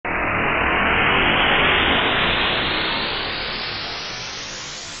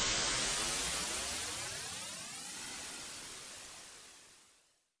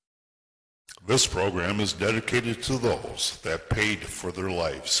This program is dedicated to those that paid for their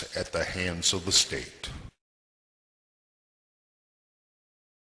lives at the hands of the state.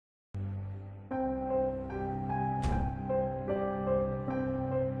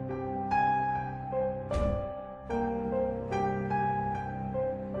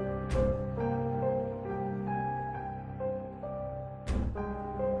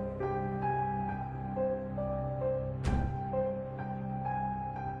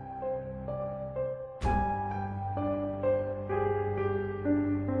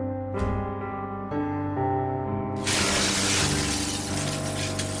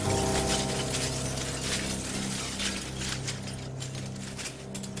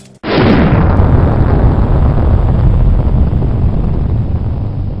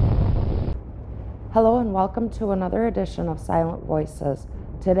 Hello and welcome to another edition of Silent Voices.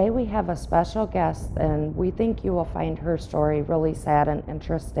 Today we have a special guest and we think you will find her story really sad and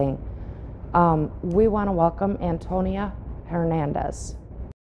interesting. We want to welcome Antonia Hernandez.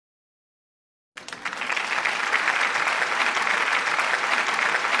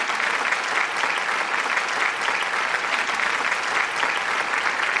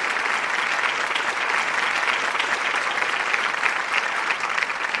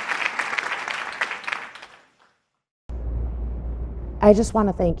 I just want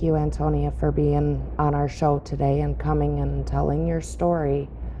to thank you, Antonia, for being on our show today and coming and telling your story.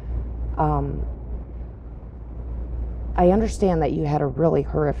 I understand that you had a really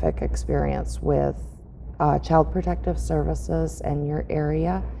horrific experience with Child Protective Services in your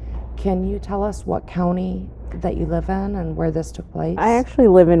area. Can you tell us what county that you live in and where this took place? I actually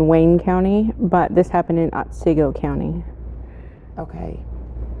live in Wayne County, but this happened in Otsego County. Okay.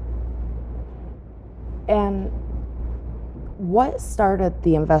 And what started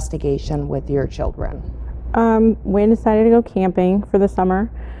the investigation with your children? We decided to go camping for the summer.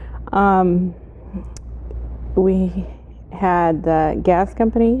 We had the gas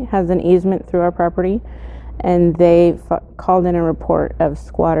company has an easement through our property, and they called in a report of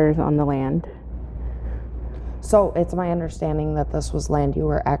squatters on the land. So it's my understanding that this was land you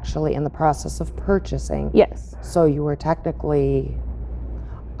were actually in the process of purchasing. Yes. So you were technically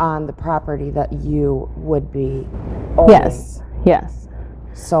on the property that you would be owning. Yes. Yes.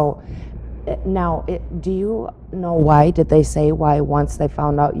 So now, do you know why? Did they say why once they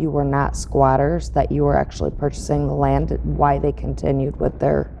found out you were not squatters, that you were actually purchasing the land, why they continued with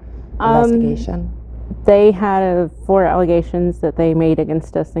their investigation? They had 4 allegations that they made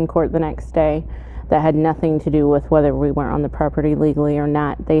against us in court the next day that had nothing to do with whether we were on the property legally or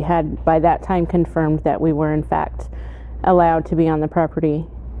not. They had by that time confirmed that we were in fact allowed to be on the property.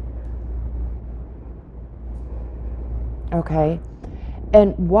 Okay.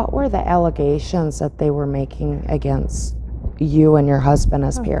 And what were the allegations that they were making against you and your husband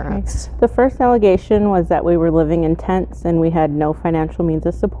as parents? The first allegation was that we were living in tents and we had no financial means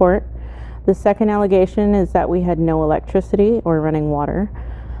of support. The second allegation is that we had no electricity or running water.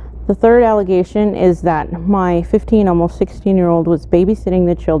 The third allegation is that my 15, almost 16-year-old was babysitting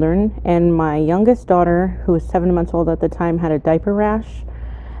the children, and my youngest daughter, who was 7 months old at the time, had a diaper rash.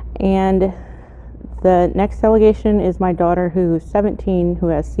 And the next allegation is my daughter, who's 17, who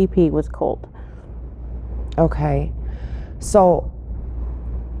has CP, was cold. Okay. So,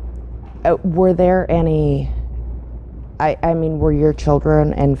 were there any, I mean, were your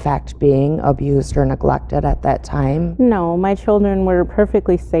children in fact being abused or neglected at that time? No, my children were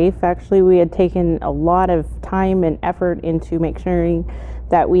perfectly safe. Actually, we had taken a lot of time and effort into making sure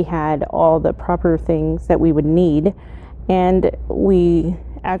that we had all the proper things that we would need. And we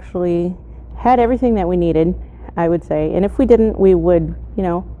actually had everything that we needed, I would say. And if we didn't, we would,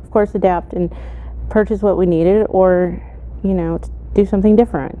 of course, adapt and purchase what we needed or, do something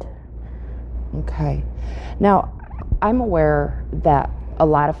different. Okay. Now, I'm aware that a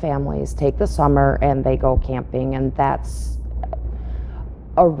lot of families take the summer and they go camping, and that's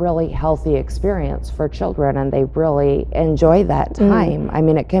a really healthy experience for children, and they really enjoy that time. I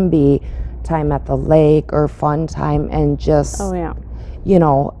mean, it can be time at the lake or fun time and just,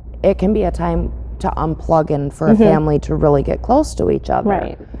 it can be a time to unplug and for a family to really get close to each other.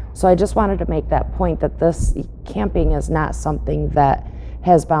 Right. So I just wanted to make that point that this camping is not something that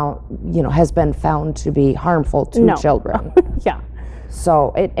has been found to be harmful to children. Yeah.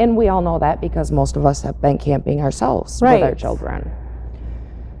 So, and we all know that because most of us have been camping ourselves with our children.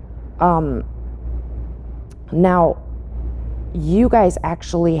 Now, you guys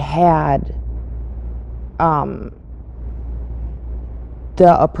actually had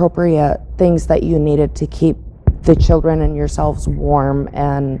the appropriate things that you needed to keep the children and yourselves warm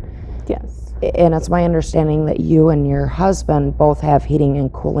and yes. And it's my understanding that you and your husband both have heating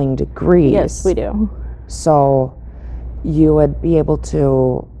and cooling degrees. Yes, we do. So you would be able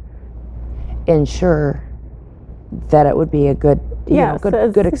to ensure that it would be a good,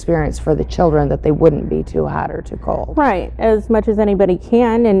 good experience for the children, that they wouldn't be too hot or too cold. Right, as much as anybody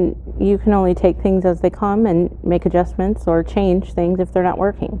can, and you can only take things as they come and make adjustments or change things if they're not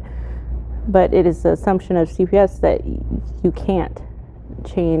working. But it is the assumption of CPS that you can't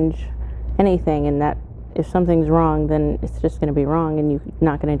change anything, and that if something's wrong, then it's just going to be wrong, and you're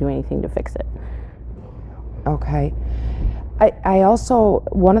not going to do anything to fix it. Okay. I also,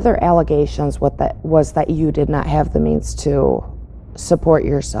 one of their allegations was that you did not have the means to support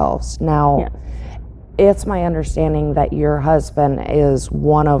yourselves. Now, Yes. it's my understanding that your husband is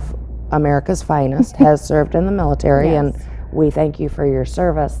one of America's finest, has served in the military, Yes. and we thank you for your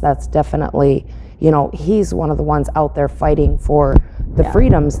service. That's definitely, he's one of the ones out there fighting for the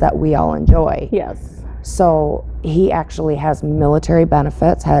freedoms that we all enjoy. Yes. So he actually has military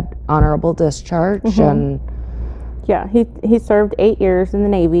benefits, had honorable discharge, and Yeah, he served 8 years in the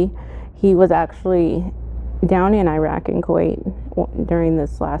Navy. He was actually down in Iraq and Kuwait during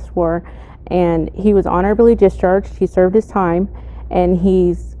this last war, and he was honorably discharged. He served his time, and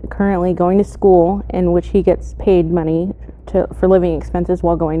he's currently going to school, in which he gets paid money for living expenses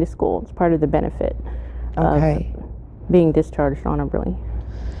while going to school. It's part of the benefit okay. of being discharged honorably.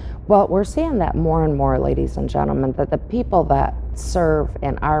 Well, we're seeing that more and more, ladies and gentlemen, that the people that serve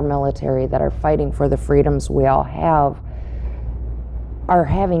in our military, that are fighting for the freedoms we all have, are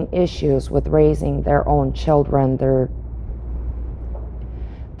having issues with raising their own children. The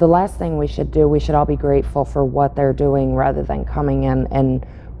last thing we should do, we should all be grateful for what they're doing rather than coming in and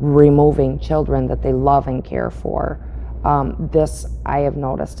removing children that they love and care for. This, I have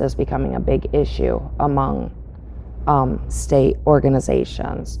noticed, is becoming a big issue among state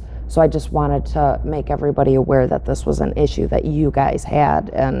organizations. So I just wanted to make everybody aware that this was an issue that you guys had,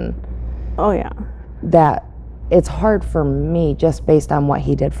 and Oh, yeah. that it's hard for me just based on what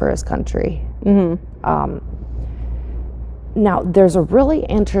he did for his country. Now, there's a really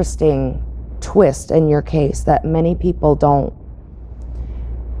interesting twist in your case that many people don't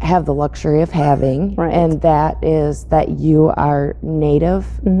have the luxury of having, Right. and that is that you are Native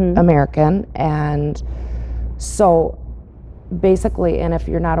American. And so basically, and if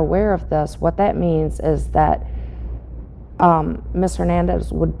you're not aware of this, what that means is that Ms.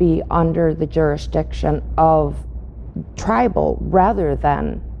 Hernandez would be under the jurisdiction of tribal rather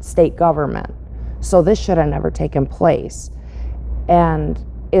than state government. So this should have never taken place. And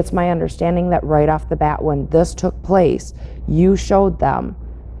it's my understanding that right off the bat, when this took place, you showed them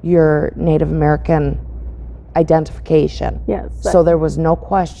your Native American identification. Yes. So there was no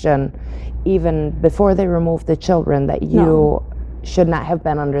question, even before they removed the children, that you should not have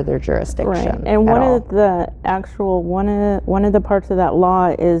been under their jurisdiction. Right. And one of the parts of that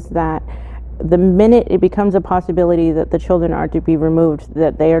law is that the minute it becomes a possibility that the children are to be removed,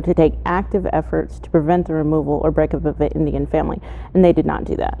 that they are to take active efforts to prevent the removal or breakup of an Indian family. And they did not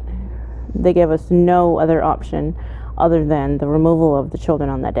do that. They gave us no other option other than the removal of the children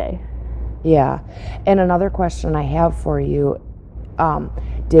on that day. Yeah. And another question I have for you,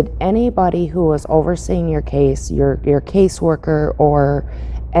 did anybody who was overseeing your case, your caseworker or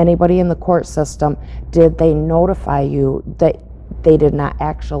anybody in the court system, did they notify you that they did not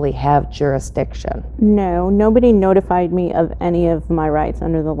actually have jurisdiction? No, nobody notified me of any of my rights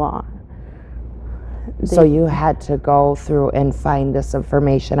under the law. So you had to go through and find this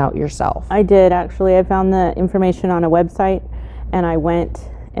information out yourself? I did, actually. I found the information on a website, and I went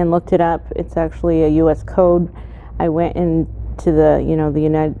and looked it up. It's actually a U.S. code. I went into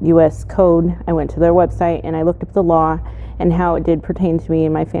the U.S. code. I went to their website, and I looked up the law and how it did pertain to me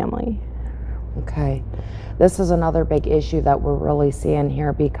and my family. Okay. This is another big issue that we're really seeing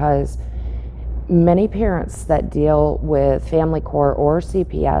here, because many parents that deal with family court or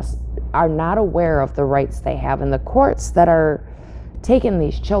CPS are not aware of the rights they have, and the courts that are taking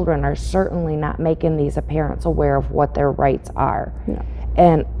these children are certainly not making these parents aware of what their rights are. No.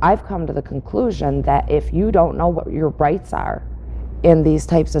 And I've come to the conclusion that if you don't know what your rights are in these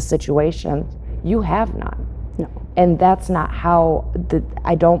types of situations, you have none. No. And that's not how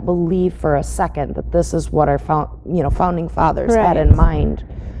I don't believe for a second that this is what our founding fathers had in mind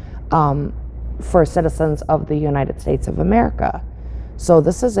for citizens of the United States of America. So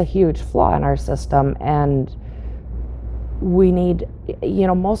this is a huge flaw in our system, and we need,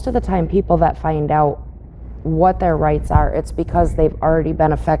 most of the time people that find out what their rights are, it's because they've already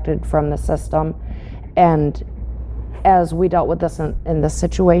been affected from the system. And as we dealt with this in this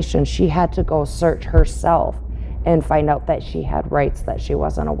situation, she had to go search herself and find out that she had rights that she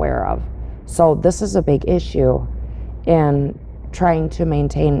wasn't aware of. So this is a big issue in trying to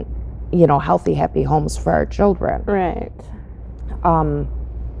maintain, you know, healthy, happy homes for our children. Right.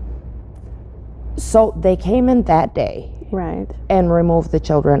 So they came in that day. Right. And removed the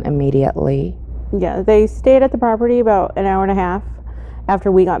children immediately. Yeah, they stayed at the property about an hour and a half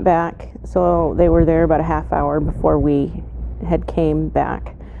after we got back. So they were there about a half hour before we had came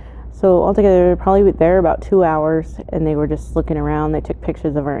back. So altogether, they were probably there about 2 hours, and they were just looking around. They took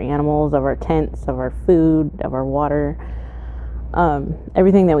pictures of our animals, of our tents, of our food, of our water,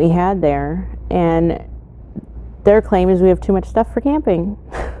 everything that we had there. And their claim is we have too much stuff for camping.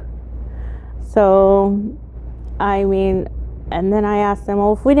 So, I mean, and then I asked them,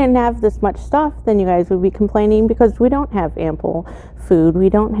 well, if we didn't have this much stuff, then you guys would be complaining because we don't have ample food, we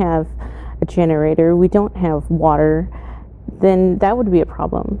don't have a generator, we don't have water, then that would be a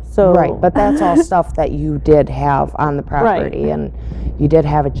problem. So right, but that's all stuff that you did have on the property, Right. and you did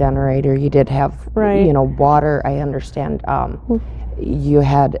have a generator, you did have, Right. you know, water. I understand. You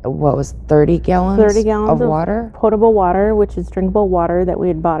had, what was 30 gallons? 30 gallons of water? potable water, which is drinkable water that we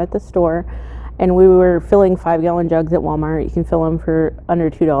had bought at the store. And we were filling 5-gallon jugs at Walmart. You can fill them for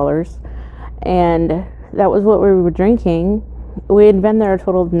under $2. And that was what we were drinking. We had been there a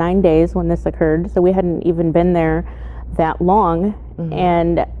total of 9 days when this occurred, so we hadn't even been there that long. Mm-hmm.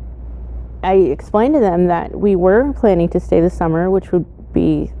 And I explained to them that we were planning to stay this summer, which would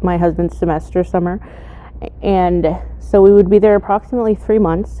be my husband's semester summer. And so we would be there approximately 3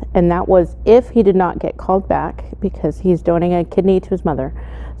 months, and that was if he did not get called back, because he's donating a kidney to his mother.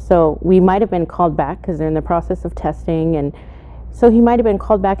 So we might have been called back because they're in the process of testing, and so he might have been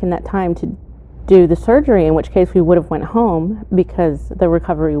called back in that time to do the surgery, in which case we would have went home because the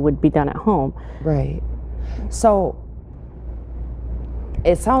recovery would be done at home. Right. So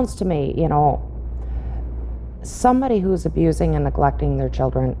it sounds to me, you know, somebody who's abusing and neglecting their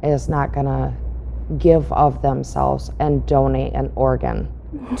children is not going to give of themselves and donate an organ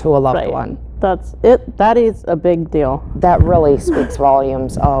to a loved Right. one. That's it. That is a big deal. That really speaks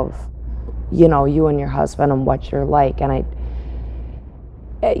volumes of, you know, you and your husband and what you're like. And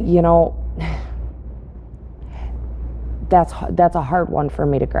you know, that's a hard one for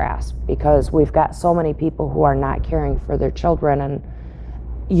me to grasp, because we've got so many people who are not caring for their children, and,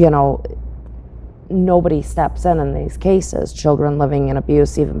 you know, nobody steps in these cases, children living in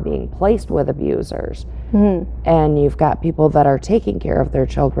abuse, even being placed with abusers. Mm-hmm. And you've got people that are taking care of their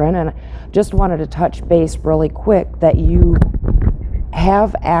children. And just wanted to touch base really quick that you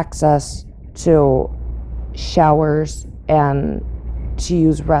have access to showers and to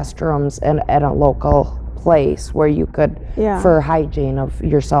use restrooms at a local place where you could, Yeah. for hygiene of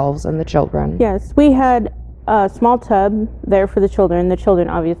yourselves and the children. Yes, we had a small tub there for the children. The children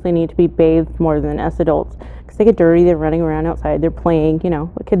obviously need to be bathed more than us adults because they get dirty. They're running around outside. They're playing, you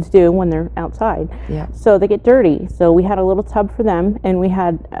know, what kids do when they're outside. Yeah. So they get dirty. So we had a little tub for them, and we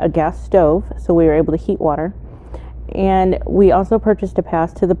had a gas stove, so we were able to heat water. And we also purchased a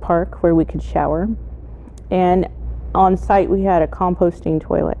pass to the park where we could shower. And on site, we had a composting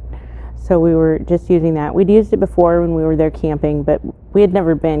toilet. So we were just using that. We'd used it before when we were there camping, but we had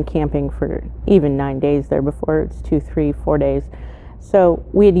never been camping for even 9 days there before. It's 2, 3, 4 days. So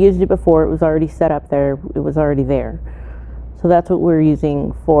we had used it before. It was already set up there. It was already there. So that's what we're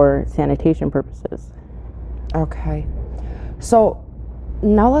using for sanitation purposes. Okay. So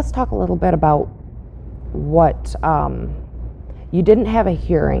now let's talk a little bit about what, you didn't have a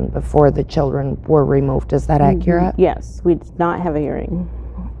hearing before the children were removed. Is that accurate? Yes, we did not have a hearing.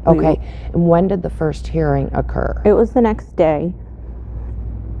 Okay. And when did the first hearing occur? It was the next day,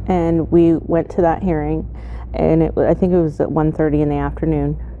 and we went to that hearing, and I think it was at 1:30 in the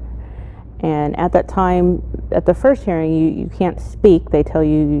afternoon. And at that time, at the first hearing, you can't speak. They tell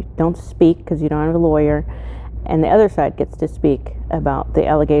you don't speak because you don't have a lawyer, and the other side gets to speak about the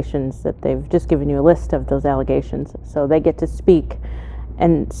allegations that they've just given you a list of those allegations. So they get to speak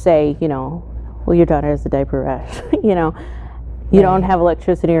and say, you know, well, your daughter has a diaper rash, you know. You don't have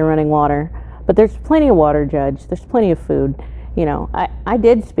electricity or running water, but there's plenty of water, Judge. There's plenty of food. You know, I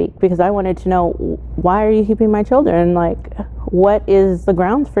did speak because I wanted to know, why are you keeping my children? Like, what is the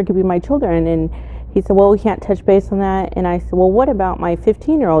grounds for keeping my children? And he said, well, we can't touch base on that. And I said, well, what about my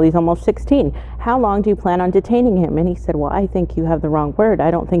 15-year-old? He's almost 16. How long do you plan on detaining him? And he said, well, I think you have the wrong word.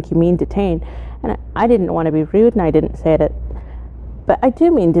 I don't think you mean detain. And I didn't want to be rude, and I didn't say it. But I do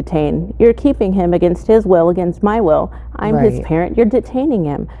mean detain. You're keeping him against his will, against my will. I'm his Right. parent. You're detaining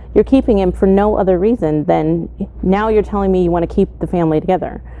him. You're keeping him for no other reason than now you're telling me you want to keep the family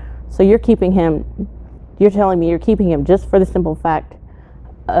together. So you're keeping him, you're telling me you're keeping him just for the simple fact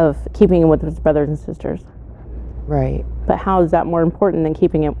of keeping him with his brothers and sisters. Right. But how is that more important than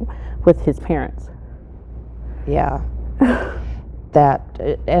keeping it with his parents? Yeah. That,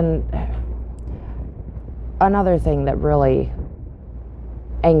 and another thing that really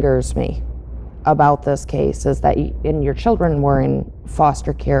angers me about this case is that your children were in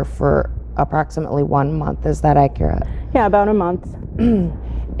foster care for approximately 1 month. Is that accurate? Yeah, about a month.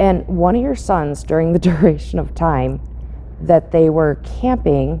 And one of your sons, during the duration of time that they were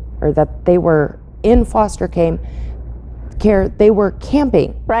camping, or that they were in foster care, they were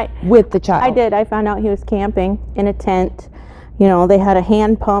camping Right. with the child. I did. I found out he was camping in a tent. You know, they had a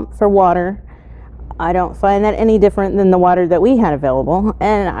hand pump for water. I don't find that any different than the water that we had available.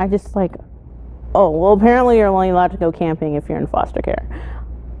 And I just like, oh, well, apparently you're only allowed to go camping if you're in foster care.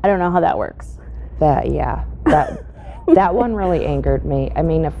 I don't know how that works. That one really angered me. I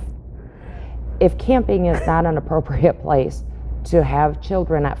mean, if camping is not an appropriate place to have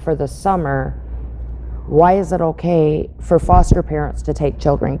children at for the summer, why is it okay for foster parents to take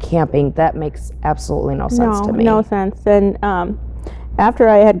children camping? That makes absolutely no sense to me. No sense. And after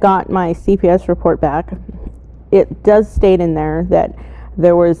I had got my CPS report back, it does state in there that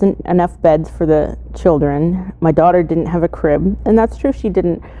there wasn't enough beds for the children. My daughter didn't have a crib, and that's true, she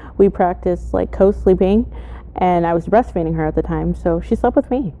didn't. We practiced like co-sleeping, and I was breastfeeding her at the time, so she slept with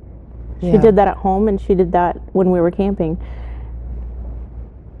me. Yeah. She did that at home, and she did that when we were camping.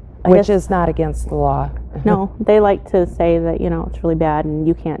 Which is not against the law. No, they like to say that, you know, it's really bad and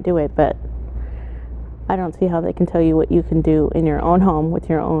you can't do it, but I don't see how they can tell you what you can do in your own home with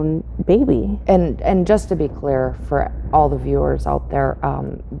your own baby. And just to be clear for all the viewers out there,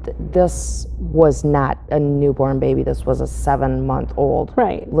 this was not a newborn baby. This was a 7-month-old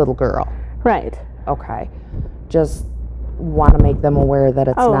little girl. Right. Okay. Just want to make them aware that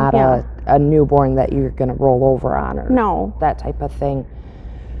it's not a newborn that you're going to roll over on or that type of thing.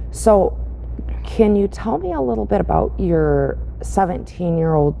 So can you tell me a little bit about your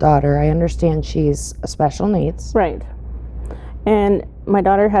 17-year-old daughter? I understand she's special needs. Right. And my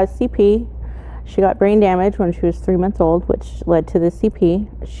daughter has CP. She got brain damage when she was 3 months old, which led to the CP.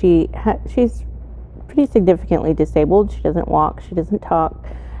 She's pretty significantly disabled. She doesn't walk. She doesn't talk.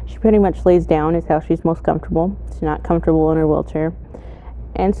 She pretty much lays down is how she's most comfortable. She's not comfortable in her wheelchair.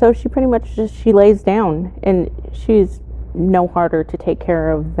 And so she pretty much she lays down, and she's no harder to take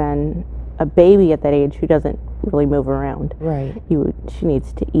care of than a baby at that age who doesn't really move around. Right. She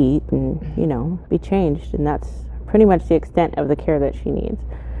needs to eat and, be changed, and that's pretty much the extent of the care that she needs.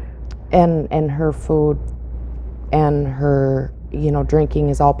 And her food and her, drinking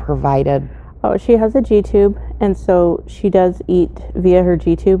is all provided. Oh, she has a G-tube, and so she does eat via her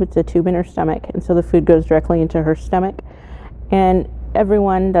G-tube. It's a tube in her stomach, and so the food goes directly into her stomach. And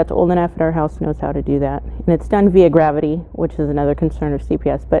everyone that's old enough at our house knows how to do that. And it's done via gravity, which is another concern of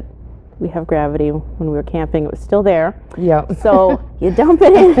CPS, but we have gravity. When we were camping, it was still there. Yep. So you dump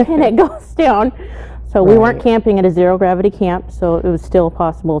it in and it goes down. So we weren't camping at a zero gravity camp, so it was still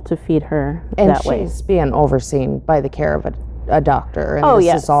possible to feed her that way. And she's being overseen by the care of a doctor. And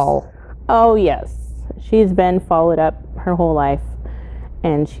this is all... Oh, yes. She's been followed up her whole life,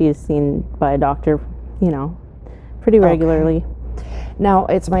 and she's seen by a doctor, pretty regularly. Okay. Now,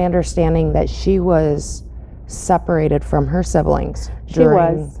 it's my understanding that she was separated from her siblings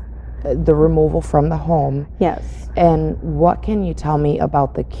during the removal from the home. Yes. And what can you tell me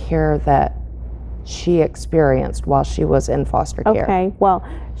about the care that she experienced while she was in foster care? Okay, well,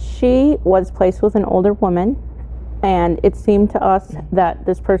 she was placed with an older woman, and it seemed to us that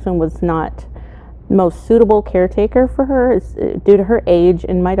this person was not most suitable caretaker for her due to her age,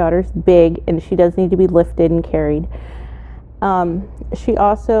 and my daughter's big and she does need to be lifted and carried. She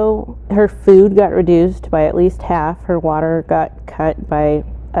also, her food got reduced by at least half. Her water got cut by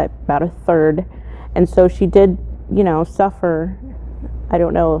about a third. And so she did, suffer. I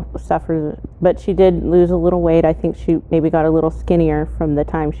don't know, but she did lose a little weight. I think she maybe got a little skinnier from the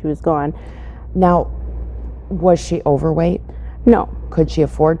time she was gone. Now, was she overweight? No. Could she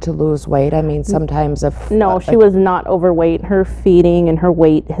afford to lose weight? I mean, sometimes if... No, she was not overweight. Her feeding and her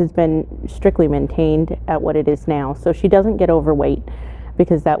weight has been strictly maintained at what it is now. So she doesn't get overweight,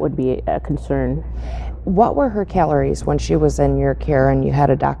 because that would be a concern. What were her calories when she was in your care and you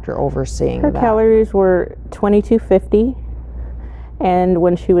had a doctor overseeing her that? Calories were 2250, and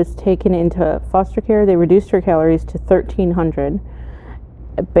when she was taken into foster care, they reduced her calories to 1300.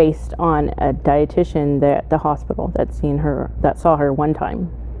 Based on a dietitian at the hospital that saw her one time.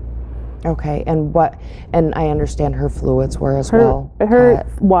 Okay, and I understand her fluids were as well. Her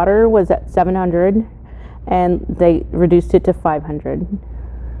water was at 700, and they reduced it to 500.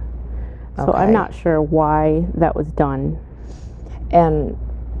 So I'm not sure why that was done. And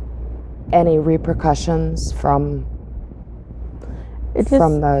any repercussions from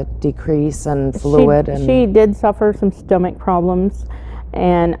the decrease in fluid? She did suffer some stomach problems,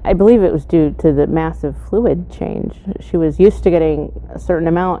 and I believe it was due to the massive fluid change. She was used to getting a certain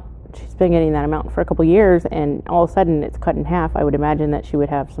amount. She's been getting that amount for a couple years, and all of a sudden it's cut in half. I would imagine that she would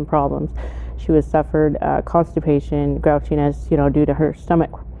have some problems. She was suffered constipation, grouchiness, due to her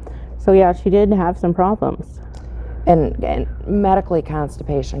stomach. So yeah, she did have some problems. And medically,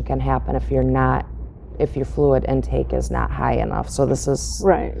 constipation can happen if your fluid intake is not high enough. So this is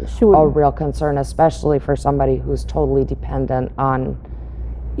right. A real concern, especially for somebody who's totally dependent on,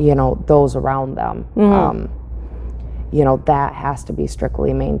 those around them. That has to be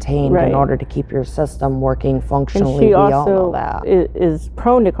strictly maintained in order to keep your system working functionally. And she we all know also that. is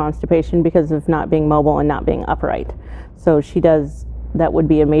prone to constipation because of not being mobile and not being upright. So that would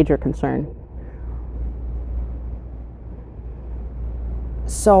be a major concern.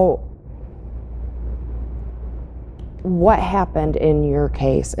 So what happened in your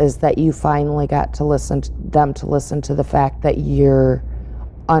case is that you finally got to listen to the fact that you're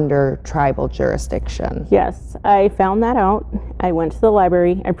under tribal jurisdiction. Yes, I found that out. I went to the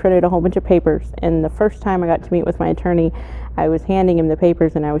library, I printed a whole bunch of papers, and the first time I got to meet with my attorney, I was handing him the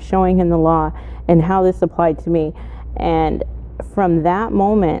papers and I was showing him the law and how this applied to me. And from that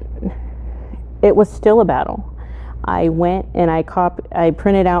moment, it was still a battle. I went and I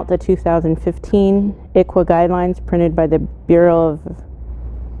printed out the 2015 ICWA guidelines printed by the Bureau of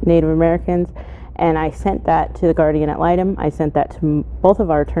Native Americans, and I sent that to the guardian ad litem. I sent that to both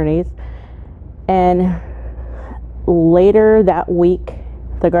of our attorneys, and later that week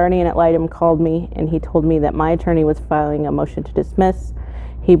the guardian ad litem called me and he told me that my attorney was filing a motion to dismiss.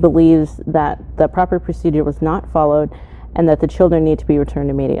 He believes that the proper procedure was not followed and that the children need to be returned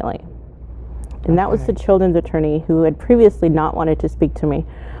immediately. And that was the children's attorney who had previously not wanted to speak to me.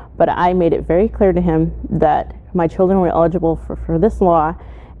 But I made it very clear to him that my children were eligible for this law.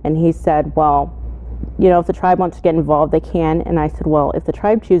 And he said, well, if the tribe wants to get involved, they can. And I said, well, if the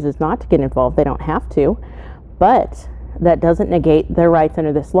tribe chooses not to get involved, they don't have to. But that doesn't negate their rights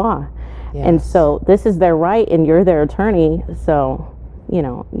under this law. Yes. And so this is their right and you're their attorney. So, you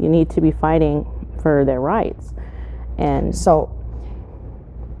need to be fighting for their rights. And so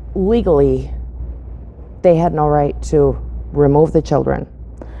legally, they had no right to remove the children.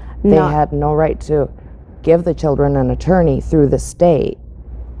 They had no right to give the children an attorney through the state.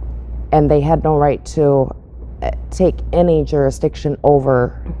 And they had no right to take any jurisdiction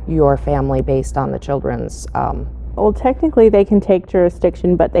over your family based on the children's... Well, technically they can take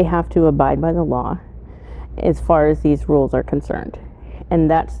jurisdiction, but they have to abide by the law as far as these rules are concerned. And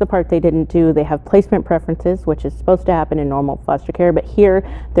that's the part they didn't do. They have placement preferences, which is supposed to happen in normal foster care, but here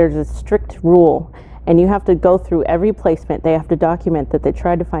there's a strict rule. And you have to go through every placement. They have to document that they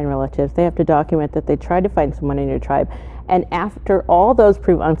tried to find relatives. They have to document that they tried to find someone in your tribe. And after all those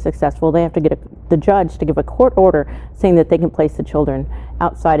prove unsuccessful, they have to get the judge to give a court order saying that they can place the children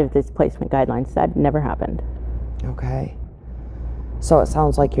outside of these placement guidelines. That never happened. Okay. So it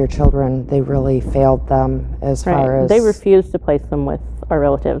sounds like your children, they really failed them as far as... They refused to place them with our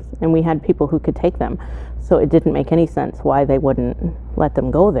relatives, and we had people who could take them. So it didn't make any sense why they wouldn't let them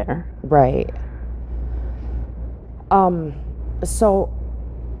go there. Right. So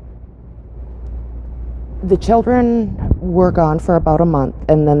the children were gone for about a month,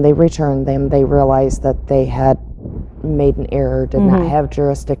 and then they returned them. They realized that they had made an error, did not have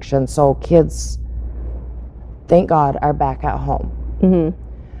jurisdiction. So kids, thank God, are back at home.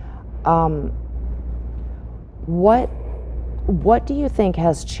 What do you think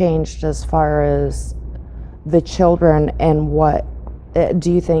has changed as far as the children, and what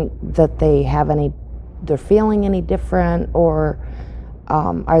do you think that they're feeling any different, or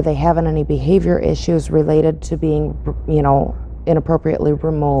are they having any behavior issues related to being, inappropriately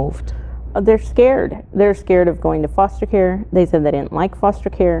removed? They're scared. They're scared of going to foster care. They said they didn't like foster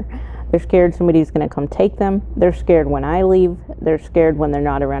care. They're scared somebody's going to come take them. They're scared when I leave. They're scared when they're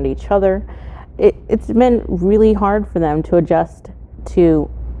not around each other. It's been really hard for them to adjust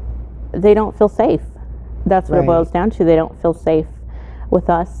to, they don't feel safe. That's what it boils down to. They don't feel safe with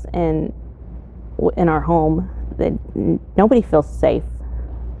us and in our home. Nobody feels safe.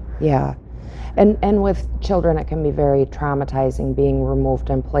 Yeah. And with children, it can be very traumatizing being removed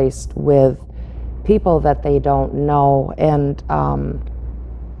and placed with people that they don't know, and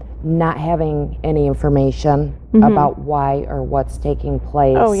not having any information about why or what's taking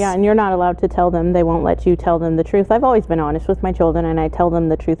place. Oh yeah, and you're not allowed to tell them. They won't let you tell them the truth. I've always been honest with my children, and I tell them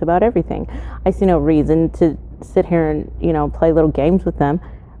the truth about everything. I see no reason to sit here and play little games with them.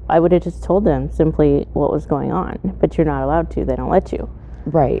 I would have just told them simply what was going on, but you're not allowed to. They don't let you.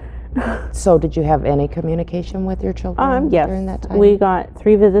 Right. So did you have any communication with your children Yes. during that time? We got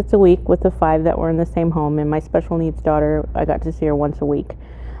 3 visits a week with the 5 that were in the same home, and my special needs daughter, I got to see her once a week.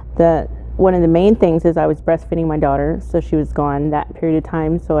 One of the main things is I was breastfeeding my daughter, so she was gone that period of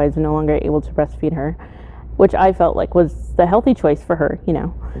time, so I was no longer able to breastfeed her, which I felt like was the healthy choice for her, you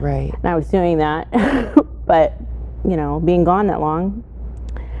know. Right. And I was doing that, but, you know, being gone that long,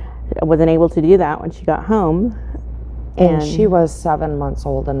 I wasn't able to do that when she got home. And she was 7 months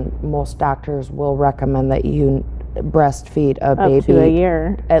old, and most doctors will recommend that you breastfeed a baby up to a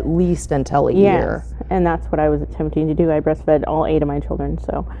year, at least until a year. And that's what I was attempting to do. I breastfed all 8 of my children,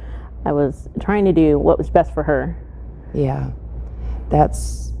 so I was trying to do what was best for her. Yeah,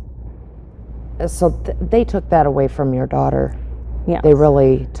 that's so. They took that away from your daughter. Yeah, they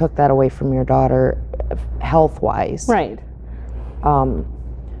really took that away from your daughter, health-wise. Right.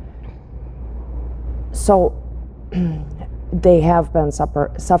 So they have been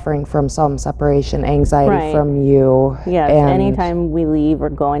suffering from some separation anxiety from you. Yes, and anytime we leave or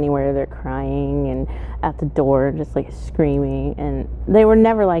go anywhere, they're crying and at the door, just like screaming. And they were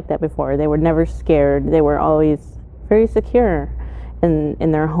never like that before. They were never scared. They were always very secure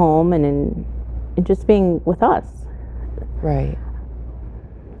in their home and in just being with us. Right.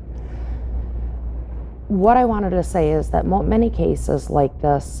 What I wanted to say is that many cases like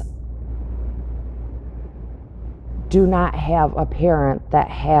this do not have a parent that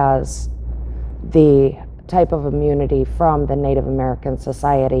has the type of immunity from the Native American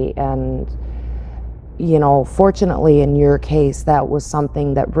society. And, you know, fortunately in your case, that was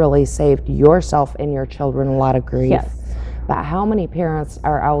something that really saved yourself and your children a lot of grief. Yes. But how many parents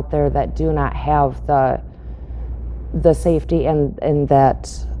are out there that do not have the safety and that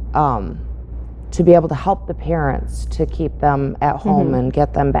to be able to help the parents to keep them at home and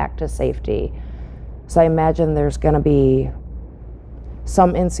get them back to safety? So I imagine there's going to be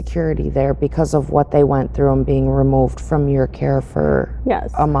some insecurity there because of what they went through and being removed from your care for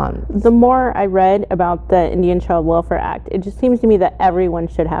a month. The more I read about the Indian Child Welfare Act, it just seems to me that everyone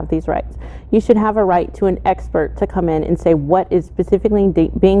should have these rights. You should have a right to an expert to come in and say what is specifically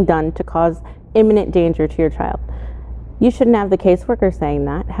being done to cause imminent danger to your child. You shouldn't have the caseworker saying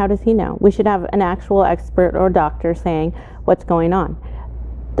that. How does he know? We should have an actual expert or doctor saying what's going on.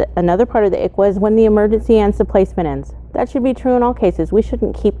 Another part of the ICWA is when the emergency ends, the placement ends. That should be true in all cases. We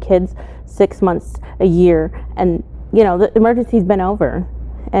shouldn't keep kids 6 months, a year, and, you know, the emergency's been over,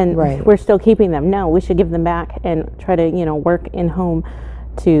 and we're still keeping them. No, we should give them back and try to, you know, work in home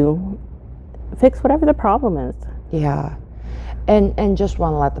to fix whatever the problem is. Yeah. And just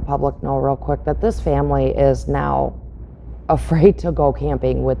want to let the public know real quick that this family is now afraid to go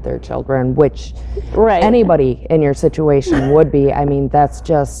camping with their children, which anybody in your situation would be. I mean, that's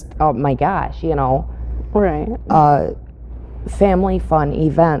just, oh my gosh, you know. Right. Family fun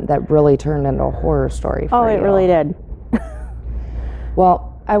event that really turned into a horror story for you. Oh, it really did.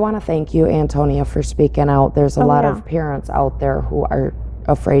 Well, I want to thank you, Antonia, for speaking out. There's a lot of parents out there who are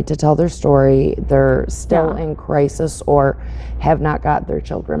afraid to tell their story. They're still in crisis or have not got their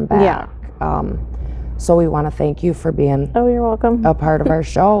children back. So we want to thank you for being you're welcome. a part of our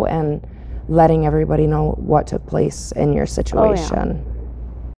show and letting everybody know what took place in your situation.